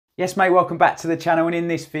Yes mate, welcome back to the channel, and in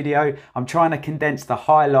this video I'm trying to condense the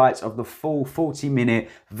highlights of the full 40-minute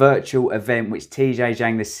virtual event which TJ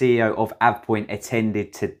Jiang, the CEO of Avepoint,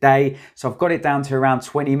 attended today. So I've got it down to around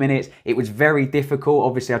 20 minutes. It was very difficult.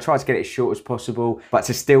 Obviously I tried to get it as short as possible, but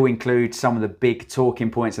to still include some of the big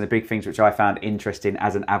talking points and the big things which I found interesting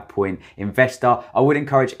as an Avepoint investor. I would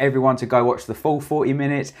encourage everyone to go watch the full 40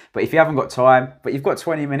 minutes, but if you haven't got time, but you've got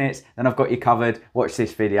 20 minutes, then I've got you covered. Watch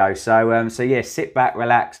this video. So yeah, sit back,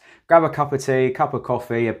 relax, grab a cup of tea, cup of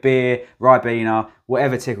coffee, a beer, Ribena,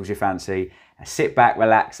 whatever tickles your fancy. Sit back,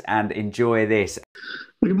 relax, and enjoy this.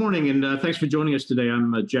 Good morning, and thanks for joining us today.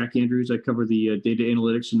 I'm Jack Andrews. I cover the data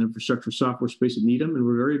analytics and infrastructure software space at Needham, and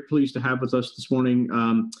we're very pleased to have with us this morning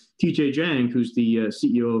TJ Jiang, who's the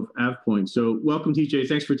CEO of Avepoint. So welcome, TJ.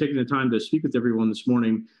 Thanks for taking the time to speak with everyone this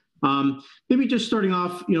morning. Maybe just starting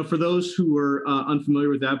off, for those who are unfamiliar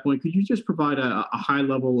with Avepoint, could you just provide a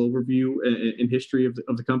high-level overview and history of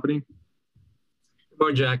the company? Good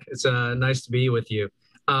morning, Jack. It's nice to be with you.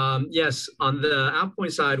 Yes, on the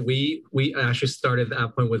Avepoint side, we actually started the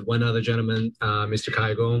Avepoint with one other gentleman, Mr.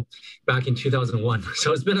 Kai Gong, back in 2001.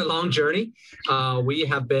 So it's been a long journey. We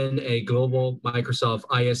have been a global Microsoft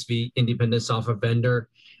ISV independent software vendor.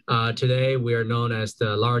 Today, we are known as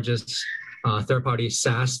the largest third-party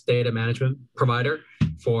SaaS data management provider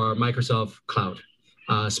for Microsoft Cloud,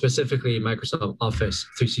 specifically Microsoft Office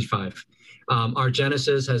 365. Our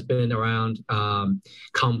genesis has been around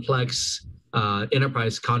complex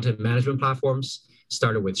enterprise content management platforms.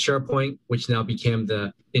 Started with SharePoint, which now became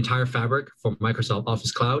the entire fabric for Microsoft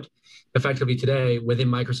Office Cloud. Effectively today, within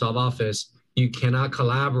Microsoft Office, you cannot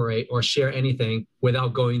collaborate or share anything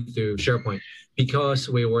without going through SharePoint, because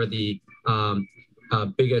we were the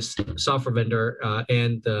biggest software vendor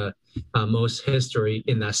and the most history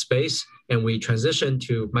in that space. And we transitioned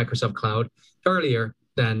to Microsoft Cloud earlier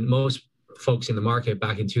than most folks in the market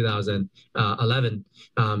back in 2011.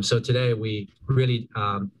 So today we really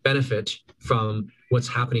benefit from what's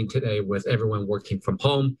happening today with everyone working from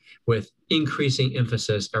home, with increasing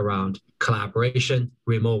emphasis around collaboration,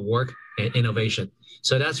 remote work, and innovation.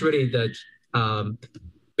 So that's really the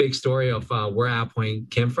big story of where Avepoint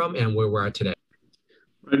came from and where we're at today.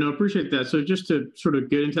 I know, appreciate that. So just to sort of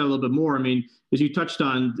get into that a little bit more, I mean, as you touched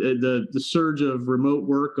on the surge of remote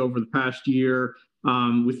work over the past year,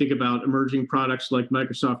 we think about emerging products like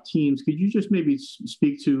Microsoft Teams. Could you just maybe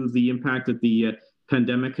speak to the impact that the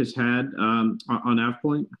pandemic has had on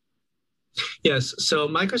Avepoint? Yes, so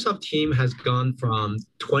Microsoft Teams has gone from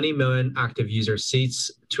 20 million active user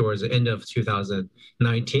seats towards the end of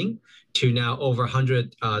 2019 to now over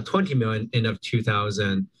 120 million end of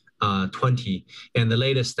 2020. And the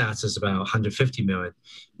latest stats is about 150 million.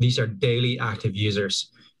 These are daily active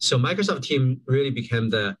users. So Microsoft Teams really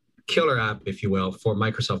became the killer app, if you will, for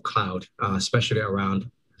Microsoft Cloud, especially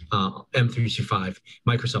around M365,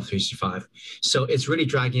 Microsoft 365. So it's really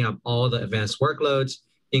dragging up all the advanced workloads,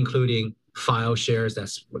 including file shares,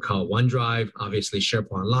 that's what we call OneDrive, obviously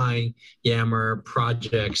SharePoint Online, Yammer,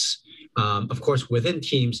 projects. Of course, within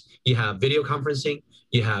Teams, you have video conferencing,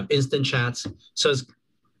 you have instant chats. So it's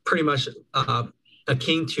pretty much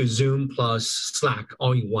akin to Zoom plus Slack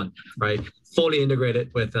all in one, right? Fully integrated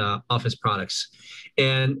with Office products.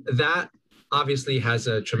 And that obviously has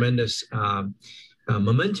a tremendous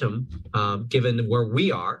momentum given where we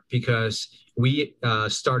are, because we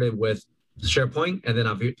started with SharePoint and then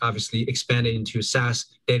obviously expanded into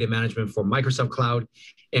SaaS data management for Microsoft Cloud.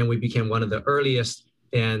 And we became one of the earliest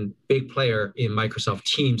and big player in Microsoft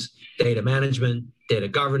Teams data management, data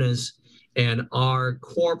governance, and our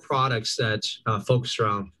core products that focus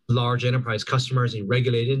around large enterprise customers in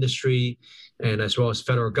regulated industry and as well as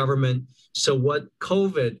federal government. So what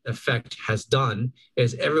COVID effect has done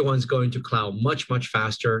is everyone's going to cloud much, much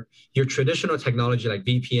faster. Your traditional technology like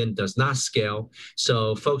VPN does not scale.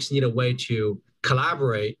 So folks need a way to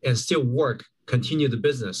collaborate and still work, continue the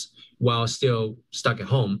business while still stuck at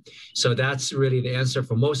home. So that's really the answer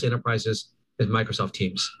for most enterprises is Microsoft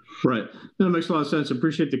Teams. Right. That makes a lot of sense.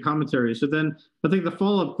 Appreciate the commentary. So then I think the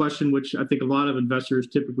follow-up question, which I think a lot of investors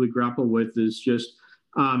typically grapple with, is just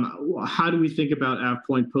how do we think about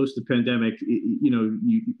Avepoint post the pandemic?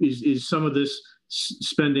 Is some of this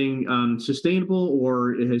spending sustainable,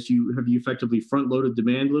 or have you effectively front-loaded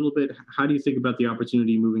demand a little bit? How do you think about the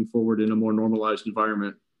opportunity moving forward in a more normalized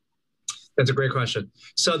environment? That's a great question.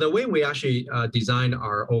 So the way we actually design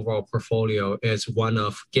our overall portfolio is one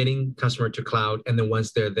of getting customer to cloud, and then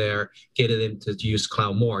once they're there, getting them to use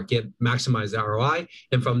cloud more, maximize the ROI,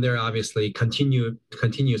 and from there, obviously,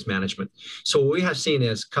 continuous management. So what we have seen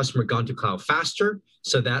is customer gone to cloud faster.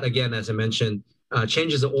 So that, again, as I mentioned,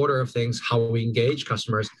 changes the order of things, how we engage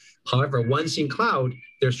customers. However, once in cloud,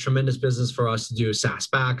 there's tremendous business for us to do SaaS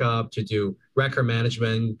backup, to do record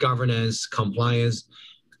management, governance, compliance,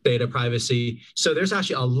 data privacy. So there's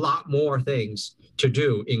actually a lot more things to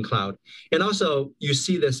do in cloud. And also, you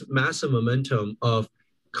see this massive momentum of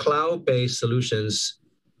cloud-based solutions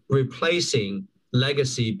replacing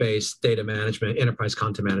legacy-based data management, enterprise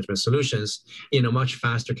content management solutions in a much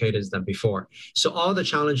faster cadence than before. So all the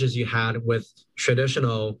challenges you had with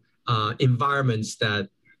traditional environments that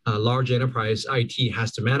large enterprise IT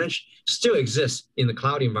has to manage still exist in the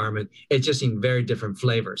cloud environment. It's just in very different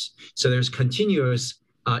flavors. So there's continuous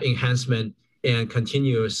enhancement and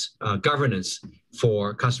continuous governance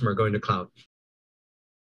for customer going to cloud.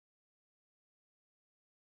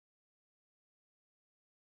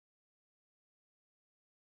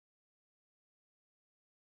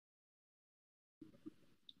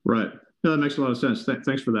 Right. No, that makes a lot of sense.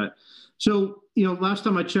 Thanks for that. So, last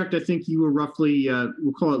time I checked, I think you were roughly,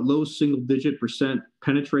 we'll call it low single-digit %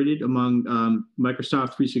 penetrated among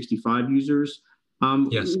Microsoft 365 users.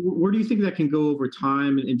 Yes. Where do you think that can go over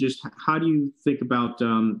time? And just how do you think about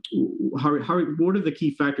what are the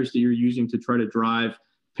key factors that you're using to try to drive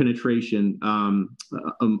penetration among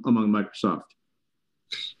Microsoft?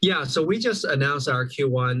 Yeah, so we just announced our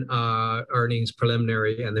Q1 earnings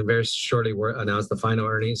preliminary, and then very shortly we'll announce the final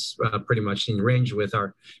earnings, pretty much in range with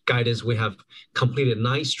our guidance. We have completed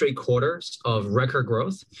 9 straight quarters of record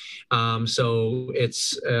growth. So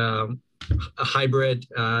it's a hybrid,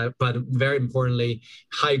 but very importantly,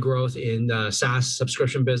 high growth in SaaS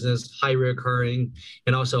subscription business, high recurring,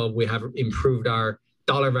 and also we have improved our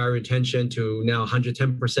dollar value retention to now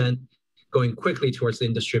 110%. Going quickly towards the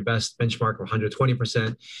industry best benchmark of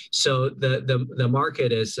 120%. So the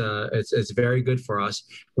market is very good for us.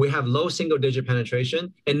 We have low single-digit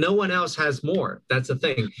penetration, and no one else has more. That's the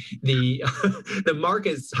thing. The the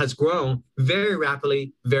market has grown very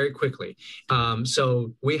rapidly, very quickly.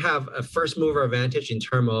 So we have a first mover advantage in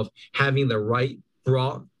terms of having the right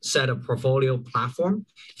broad set of portfolio platform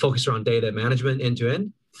focused around data management end to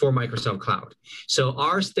end for Microsoft Cloud. So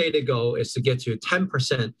our stated goal is to get to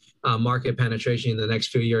 10% market penetration in the next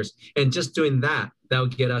few years. And just doing that, will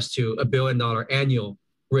get us to $1 billion annual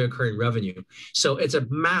recurring revenue. So it's a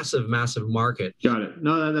massive, massive market. Got it.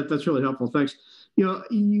 No, that's really helpful. Thanks.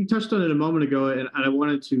 You touched on it a moment ago, and I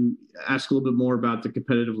wanted to ask a little bit more about the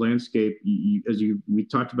competitive landscape. We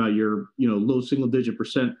talked about your, low single-digit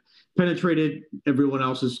 % penetrated. Everyone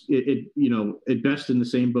else is, at best in the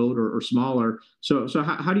same boat or smaller. So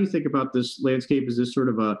how do you think about this landscape? Is this sort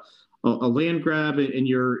of a land grab and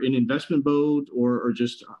you're in investment mode, or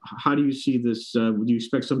just how do you see this? Do you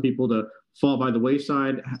expect some people to fall by the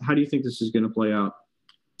wayside? How do you think this is going to play out?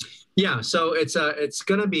 Yeah, so it's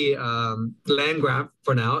going to be land grab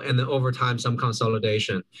for now, and then over time some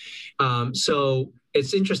consolidation. So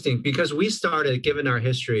it's interesting because we started, given our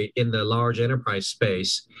history in the large enterprise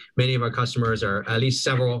space, many of our customers are at least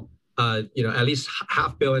several, at least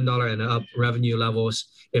 $500 million and up revenue levels,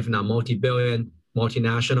 if not multi-billion,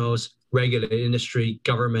 multinationals, regulated industry,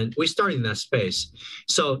 government. We started in that space.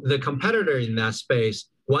 So the competitor in that space,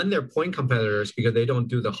 one, they're point competitors because they don't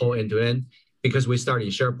do the whole end-to-end. Because we started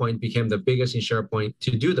in SharePoint, became the biggest in SharePoint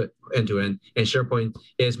to do the end-to-end, and SharePoint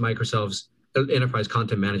is Microsoft's enterprise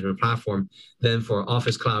content management platform. Then for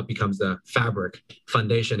Office Cloud becomes the fabric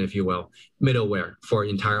foundation, if you will, middleware for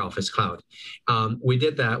entire Office Cloud. We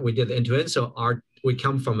did that. We did the end-to-end. So we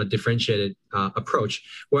come from a differentiated approach,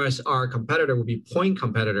 whereas our competitor would be point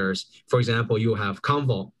competitors. For example, you have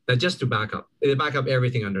Commvault that just do backup. They back up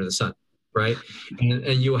everything under the sun. Right,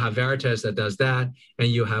 and you have Veritas that does that, and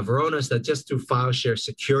you have Varonis that just do file share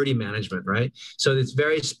security management, right? So it's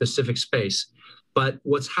very specific space. But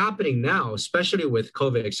what's happening now, especially with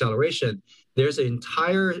COVID acceleration, there's an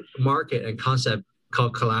entire market and concept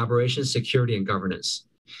called collaboration, security, and governance.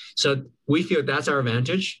 So we feel that's our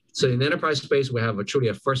advantage. So in the enterprise space, we have truly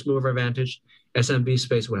a first mover advantage. SMB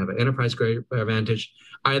space, we have an enterprise grade advantage.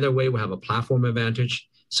 Either way, we have a platform advantage.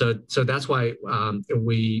 So that's why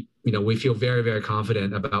we feel very, very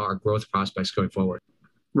confident about our growth prospects going forward.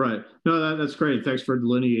 Right. No, that's great. Thanks for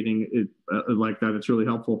delineating it like that. It's really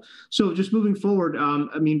helpful. So just moving forward,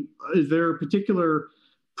 is there particular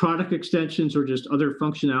product extensions or just other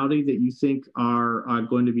functionality that you think are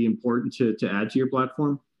going to be important to add to your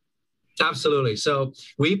platform? Absolutely. So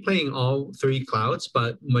we play in all 3 clouds,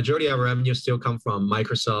 but majority of our revenue still come from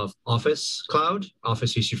Microsoft Office Cloud,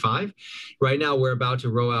 Office 365. Right now, we're about to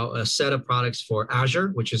roll out a set of products for Azure,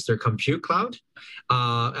 which is their compute cloud,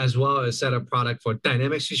 as well as a set of product for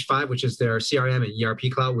Dynamics 365, which is their CRM and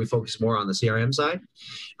ERP cloud. We focus more on the CRM side.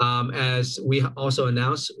 As we also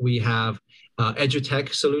announced, we have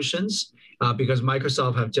EduTech solutions because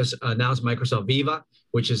Microsoft have just announced Microsoft Viva,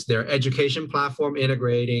 which is their education platform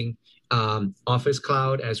integrating Office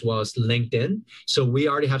Cloud as well as LinkedIn. So we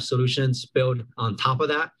already have solutions built on top of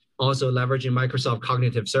that, also leveraging Microsoft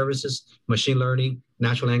Cognitive Services, machine learning,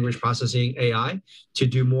 natural language processing, AI, to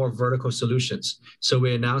do more vertical solutions. So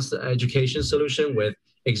we announced the education solution with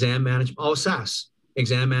exam management, all SaaS,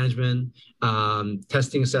 exam management,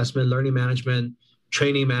 testing assessment, learning management,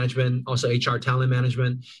 training management, also HR talent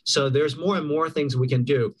management. So there's more and more things we can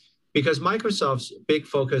do because Microsoft's big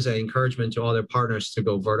focus and encouragement to all their partners to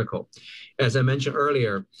go vertical. As I mentioned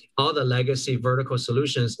earlier, all the legacy vertical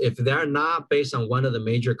solutions, if they're not based on one of the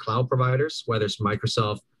major cloud providers, whether it's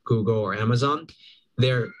Microsoft, Google, or Amazon,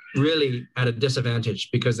 they're really at a disadvantage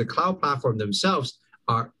because the cloud platform themselves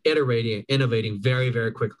are iterating and innovating very,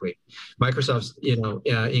 very quickly. Microsoft's,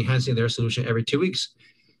 enhancing their solution every 2 weeks.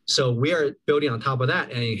 So we are building on top of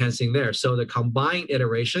that and enhancing there. So the combined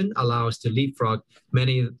iteration allows us to leapfrog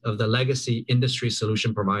many of the legacy industry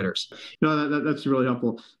solution providers. No, that's really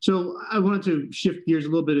helpful. So I wanted to shift gears a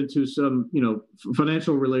little bit into some,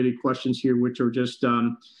 financial related questions here, which are just,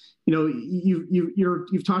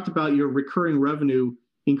 you've talked about your recurring revenue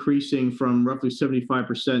increasing from roughly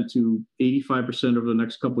 75% to 85% over the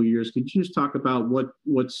next couple of years. Could you just talk about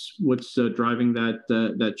what's driving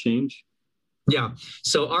that change? Yeah,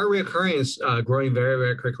 so our recurring is growing very,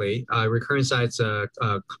 very quickly. Recurring side's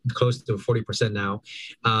close to 40% now.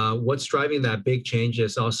 What's driving that big change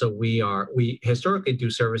is also we historically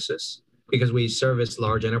do services because we service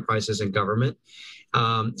large enterprises and government.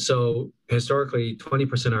 So historically,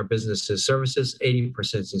 20% of our business is services,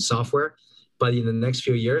 80% is in software. But in the next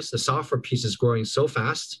few years, the software piece is growing so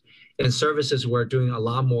fast, and services, we're doing a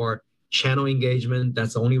lot more channel engagement.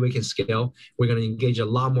 That's the only way we can scale. We're going to engage a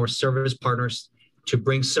lot more service partners to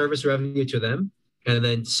bring service revenue to them and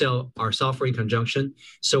then sell our software in conjunction.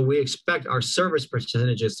 So we expect our service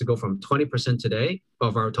percentages to go from 20% today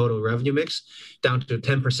of our total revenue mix down to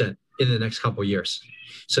 10% in the next couple of years.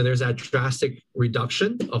 So there's that drastic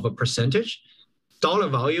reduction of a percentage. Dollar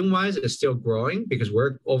volume wise is still growing because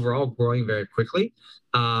we're overall growing very quickly.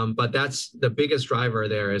 But that's the biggest driver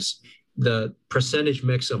there is the percentage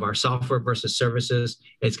mix of our software versus services.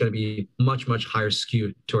 It's going to be much, much higher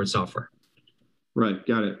skewed towards software. Right.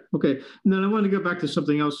 Got it. Okay. And then I want to go back to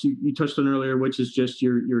something else you touched on earlier, which is just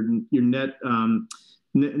your net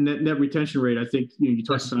retention rate. I think you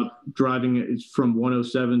talked about driving it from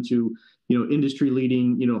 107 to industry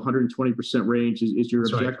leading 120% range is your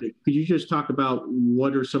objective. Right. Could you just talk about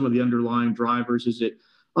what are some of the underlying drivers? Is it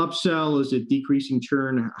upsell? Is it decreasing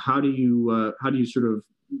churn? How do you sort of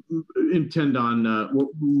intend on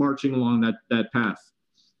marching along that path?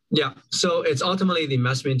 Yeah, so it's ultimately the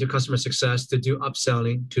investment into customer success to do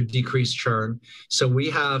upselling, to decrease churn. So we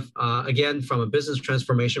have, again, from a business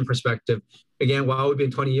transformation perspective, again, while we've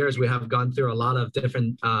been 20 years, we have gone through a lot of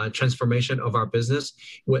different transformation of our business.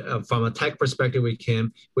 From a tech perspective,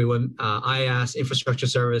 we went IaaS, infrastructure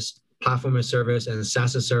service, platform as service, and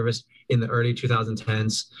SaaS as service in the early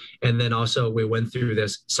 2010s. And then also we went through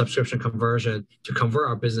this subscription conversion to convert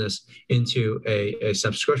our business into a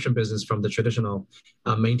subscription business from the traditional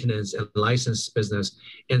maintenance and license business.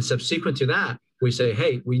 And subsequent to that, we say,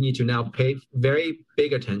 hey, we need to now pay very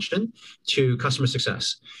big attention to customer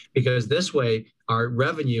success because this way our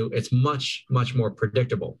revenue is much, much more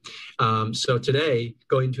predictable. So today,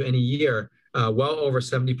 going to any year, well over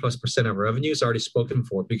 70+% of revenue is already spoken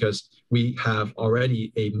for because we have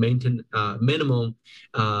already a minimum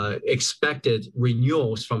expected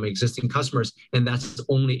renewals from existing customers, and that's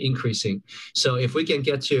only increasing. So if we can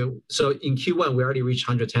get to, so in Q1, we already reached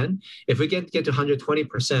 110. If we get to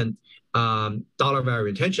 120% dollar value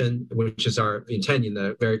retention, which is our intent in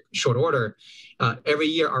the very short order, every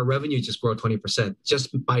year our revenue just grow 20%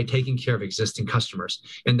 just by taking care of existing customers.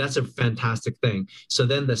 And that's a fantastic thing. So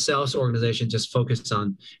then the sales organization just focused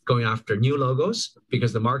on going after new logos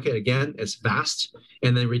because the market, again, is vast.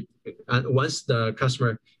 And then once the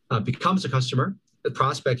customer becomes a customer, the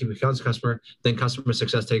prospect becomes a customer, then customer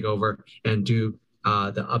success take over and do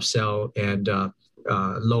the upsell and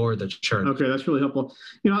lower the churn. Okay, that's really helpful.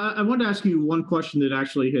 I wanted to ask you one question that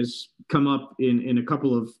actually has come up in a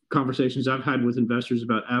couple of conversations I've had with investors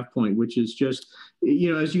about Avepoint, which is just,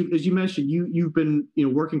 as you mentioned, you've been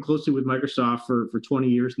working closely with Microsoft for 20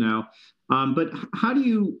 years now. But how do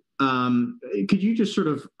you could you just sort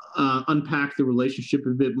of unpack the relationship a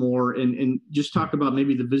bit more and just talk about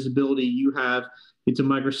maybe the visibility you have into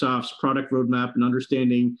Microsoft's product roadmap and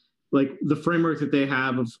understanding like the framework that they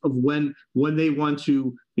have of when they want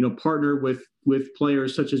to partner with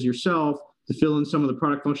players such as yourself to fill in some of the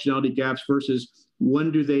product functionality gaps versus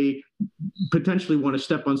when do they potentially want to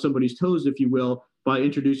step on somebody's toes, if you will, by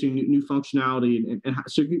introducing new functionality, and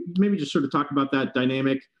so maybe just sort of talk about that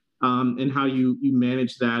dynamic, and how you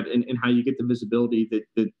manage that, and how you get the visibility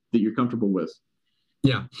that you're comfortable with.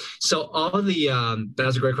 Yeah. So all the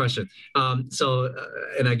that's a great question. And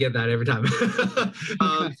I get that every time.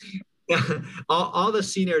 All the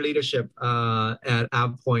senior leadership at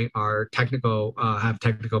Avepoint are technical, have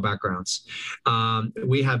technical backgrounds.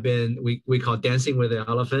 We have been, we call dancing with the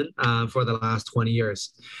elephant for the last 20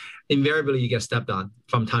 years. Invariably, you get stepped on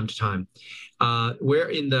from time to time. I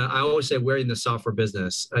always say we're in the software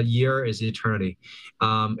business. A year is eternity.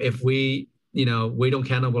 If we don't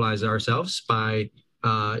cannibalize ourselves by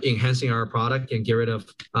enhancing our product and get rid of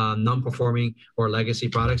non-performing or legacy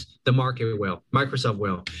products, the market will, Microsoft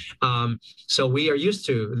will. So we are used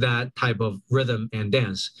to that type of rhythm and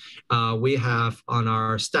dance. We have on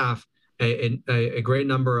our staff a great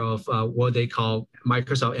number of what they call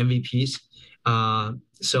Microsoft MVPs.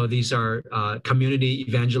 So these are community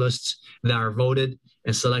evangelists that are voted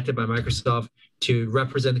and selected by Microsoft to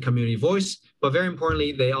represent the community voice. But very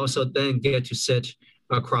importantly, they also then get to sit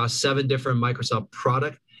across 7 different Microsoft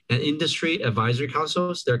product and industry advisory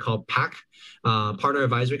councils. They're called PAC, Partner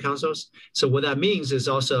Advisory Councils. So what that means is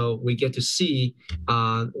also we get to see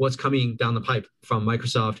what's coming down the pipe from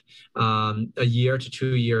Microsoft a year to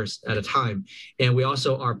 2 years at a time. And we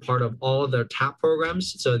also are part of all of their TAP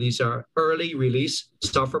programs. So these are early release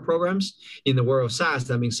software programs. In the world of SaaS,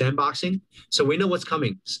 that means sandboxing. So we know what's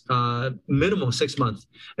coming, minimum 6 months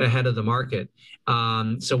ahead of the market.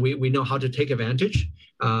 So we know how to take advantage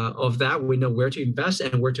of that. We know where to invest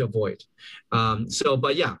and where to avoid.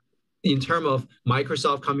 But yeah, in terms of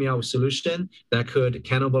Microsoft coming out with a solution that could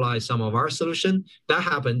cannibalize some of our solution, that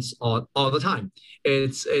happens all the time.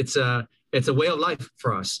 It's a way of life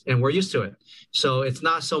for us, and we're used to it. So it's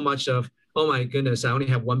not so much of, oh my goodness, I only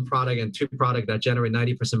have 1 product and 2 products that generate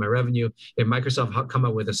 90% of my revenue. If Microsoft come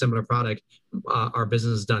up with a similar product, our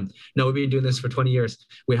business is done. No, we've been doing this for 20 years.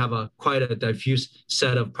 We have quite a diffuse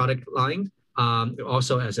set of product line.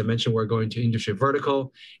 Also, as I mentioned, we're going to industry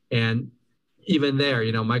vertical, and even there,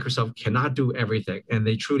 Microsoft cannot do everything, and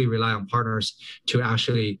they truly rely on partners to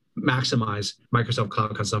actually maximize Microsoft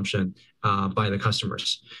cloud consumption by the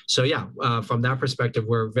customers. So yeah, from that perspective,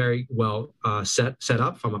 we're very well set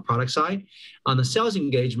up from a product side. On the sales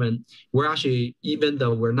engagement, we're actually, even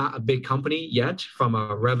though we're not a big company yet from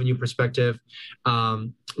a revenue perspective,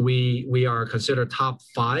 we are considered top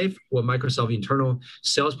 5 with Microsoft internal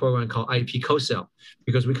sales program called IP co-sell.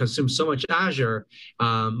 Because we consume so much Azure,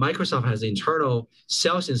 Microsoft has internal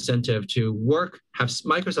sales incentive to have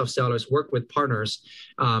Microsoft sellers work with partners.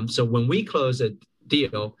 So when we close a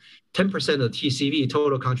deal, 10% of the TCV,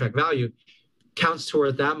 total contract value, counts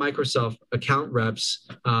toward that Microsoft account reps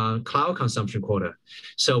cloud consumption quota.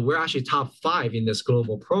 So we're actually top 5 in this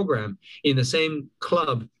global program, in the same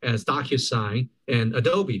club as DocuSign and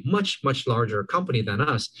Adobe, much, much larger company than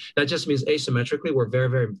us. That just means asymmetrically, we're very,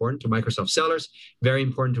 very important to Microsoft sellers, very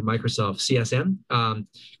important to Microsoft CSM,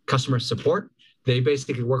 customer support. They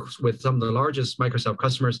basically work with some of the largest Microsoft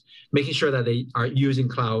customers, making sure that they are using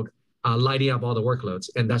cloud, lighting up all the workloads.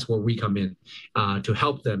 And that's where we come in to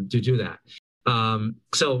help them to do that.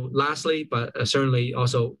 So lastly, but certainly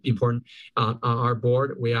also important, on our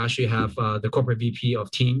board, we actually have the corporate VP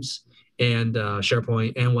of Teams and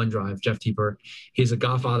SharePoint and OneDrive, Jeff Teeper. He's a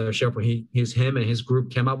godfather of SharePoint. Him and his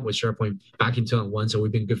group came up with SharePoint back in 2001, so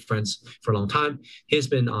we've been good friends for a long time. He's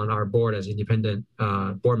been on our board as independent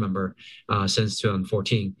board member since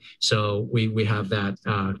 2014. So we have that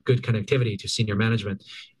good connectivity to senior management.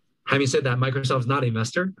 Having said that, Microsoft is not an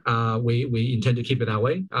investor. We intend to keep it that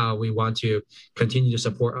way. We want to continue to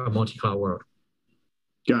support a multi-cloud world.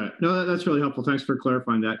 Got it. No, that's really helpful. Thanks for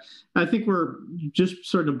clarifying that. I think we're just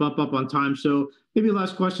starting to bump up on time. So maybe the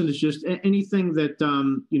last question is just anything that,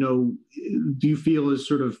 do you feel is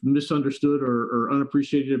sort of misunderstood or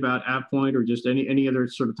unappreciated about Avepoint, or just any other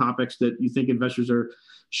sort of topics that you think investors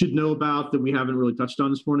should know about that we haven't really touched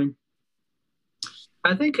on this morning?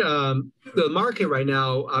 I think the market right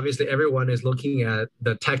now, obviously everyone is looking at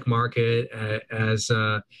the tech market as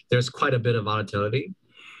there's quite a bit of volatility.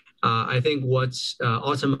 I think what's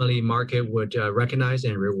ultimately market would recognize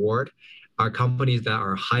and reward are companies that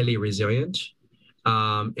are highly resilient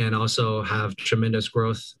and also have tremendous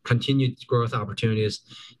growth, continued growth opportunities,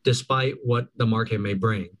 despite what the market may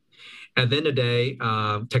bring. At the end of the day,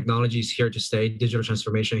 technology is here to stay, digital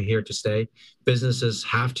transformation here to stay. Businesses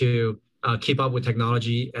have to keep up with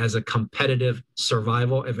technology as a competitive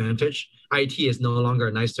survival advantage. IT is no longer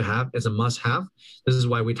a nice to have, it's a must have. This is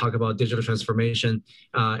why we talk about digital transformation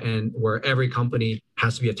and where every company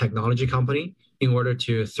has to be a technology company in order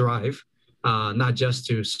to thrive, not just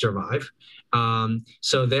to survive.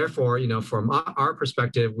 So therefore, from our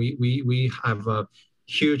perspective, we have a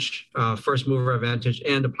huge first mover advantage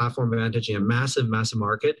and a platform advantage in a massive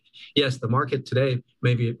market. Yes, the market today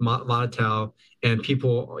may be volatile, and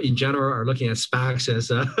people in general are looking at SPACs as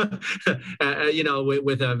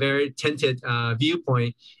with a very tinted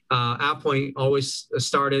viewpoint. Avepoint always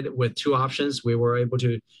started with two options. We were able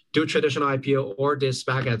to do traditional IPO or did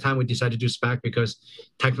SPAC. At the time, we decided to do SPAC because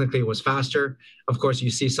technically it was faster. Of course, you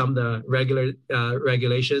see some of the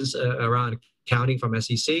regulations around accounting from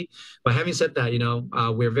SEC. But having said that,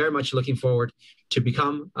 we're very much looking forward to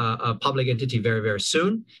become a public entity very, very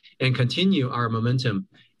soon and continue our momentum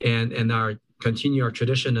and continue our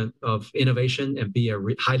tradition of innovation and be a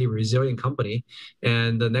highly resilient company.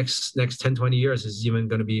 And the next 10, 20 years is even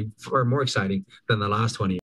going to be far more exciting than the last 20 years.